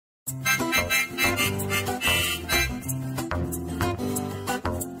Hi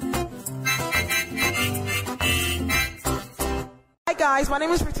guys, my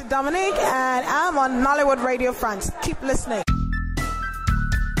name is Rita Dominic and I'm on Nollywood Radio France. Keep listening.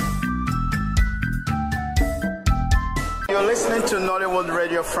 You're listening to Nollywood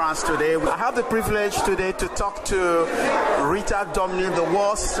Radio France today. I have the privilege today to talk to Rita Dominic, the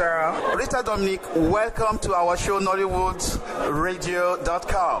world star. Rita Dominic, welcome to our show,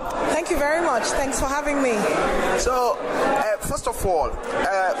 NollywoodRadio.com. Thank you very much. Thanks for having me. So, first of all,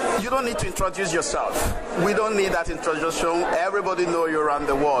 you don't need to introduce yourself. We don't need that introduction. Everybody knows you around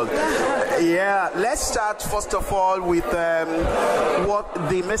the world. Yeah, let's start first of all with what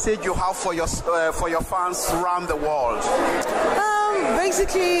the message you have for your fans around the world.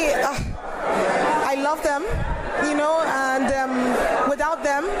 Basically, I love them, you know, and without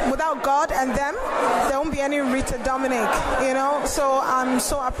them, without God and them, there won't be any Rita Dominic, you know. So I'm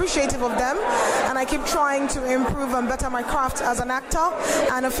so appreciative of them, and I keep trying to improve and better my craft as an actor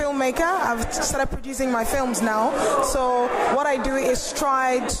and a filmmaker. I've started producing my films now. So what I do is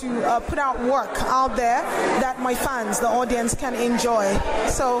try to put out work out there that my fans, the audience, can enjoy.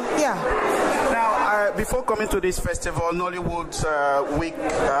 So yeah. Now, before coming to this festival, Nollywood Week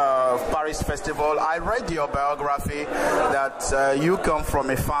Paris Festival, I read your biography that you come from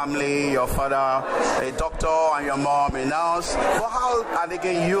a family, your father a doctor and your mom a nurse. But how, and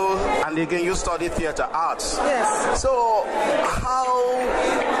again you study theater arts. Yes. So how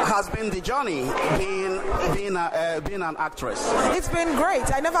has been the journey being an actress? It's been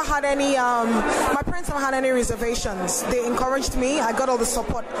great. I never had any. My parents never had any reservations. They encouraged me. I got all the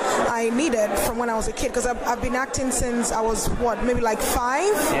support I needed from when I was a kid, because I've been acting since I was maybe like 5.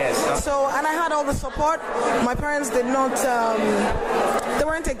 Yes. So, and I had all the support. My parents did not. They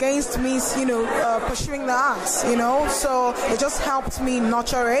weren't against me, you know, pursuing the arts, you know. So it just helped me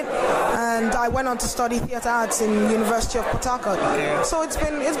nurture it, and I went on to study theater arts in University of Port Harcourt. Okay. So it's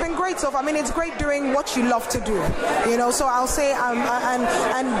been great. So I mean, it's great doing what you love to do, you know. So I'll say,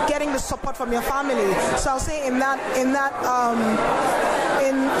 and getting the support from your family. So I'll say in that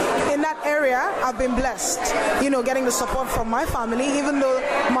area, I've been blessed, you know, getting the support from my family, even though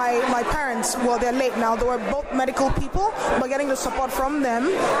my parents, well, they're late now, they were both medical people, but getting the support from them,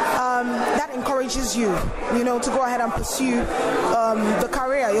 that encourages you, you know, to go ahead and pursue the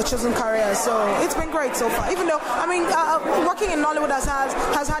career, your chosen career. So it's been great so far, even though, I mean, working in Nollywood has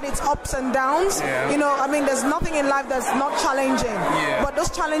had its ups and downs, you know. I mean, there's nothing in life that's not challenging, but those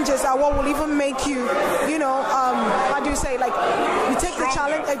challenges are what will even make you, you know, how do you say, like, you take the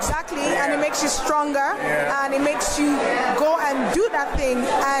challenge, exactly, and it makes you stronger, and it makes you go and do that thing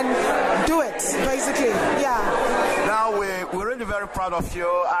and do it, basically. Now we're really very proud of you,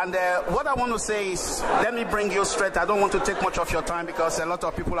 and what I want to say is, let me bring you straight. I don't want to take much of your time because a lot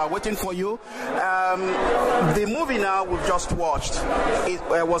of people are waiting for you. The movie now we've just watched,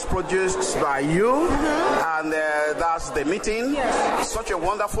 it was produced by you, and that's The Meeting. Such a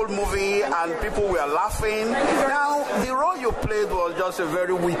wonderful movie, and people were laughing. Now the role you played was just a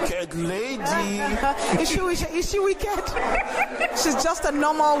very wicked lady. Is she wicked? She's just a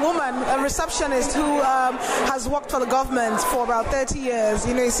normal woman, a receptionist who has worked for the government for about 30 years.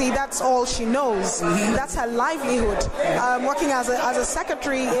 You know, you see, that's all she knows. That's her livelihood. Working as a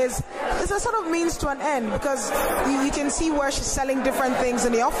secretary is a sort of means to an end, because you can see where she's selling different things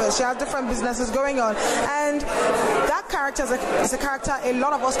in the office. She has different businesses going on, and that character is a character a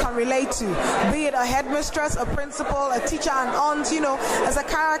lot of us can relate to, be it a headmistress, a principal, a teacher, an aunt, you know, as a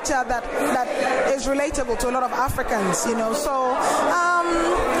character that is relatable to a lot of Africans, you know. So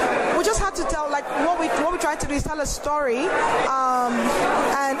we just had to tell, like, what we try to do is tell a story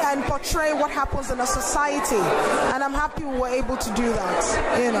and portray what happens in a society, and I'm happy we were able to do that,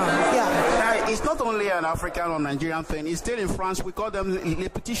 you know. It's not only an African or Nigerian thing. It's still in France. We call them les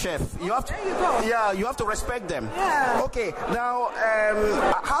petits chefs. You have to, there you go. Yeah, you have to respect them. Yeah. Okay. Now,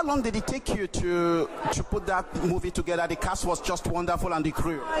 how long did it take you to put that movie together? The cast was just wonderful, and the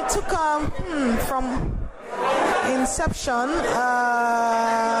crew. I took from inception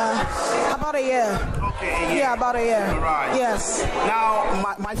about a year. Okay, a year. Yeah, about a year. Right. Yes. Now,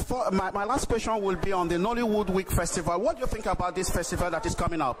 my last question will be on the Nollywood Week Festival. What do you think about this festival that is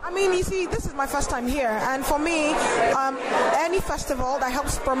coming up? I mean, you see, this is my first time here, and for me, any festival that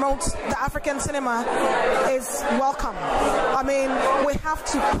helps promote the African cinema is welcome. I mean, we have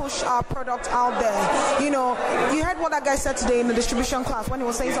to push our product out there. You know, you heard what that guy said today in the distribution class when he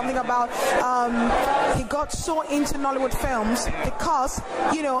was saying something about he got so into Nollywood films because,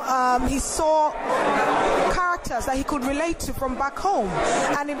 you know, he saw characters that he could relate to from back home,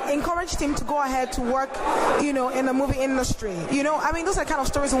 and it encouraged him to go ahead to work, in the movie industry. I mean, those are the kind of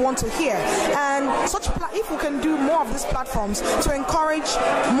stories we want to hear. And if we can do more of these platforms to encourage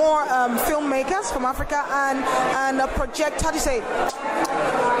more filmmakers from Africa and project, how do you say?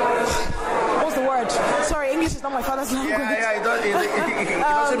 What's the word? Sorry, English is not my father's language.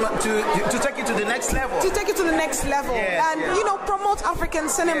 To take it to the next level. To take it to the next level. Yeah, and, promote African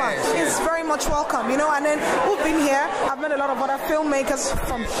cinema is very much welcome, And then we've been here. I've met a lot of other filmmakers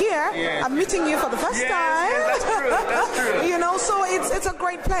from here. Yeah. I'm meeting you for the first time. Yeah, that's true. That's true. So it's a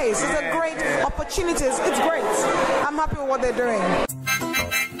great place. It's a great opportunity. It's great. I'm happy with what they're doing.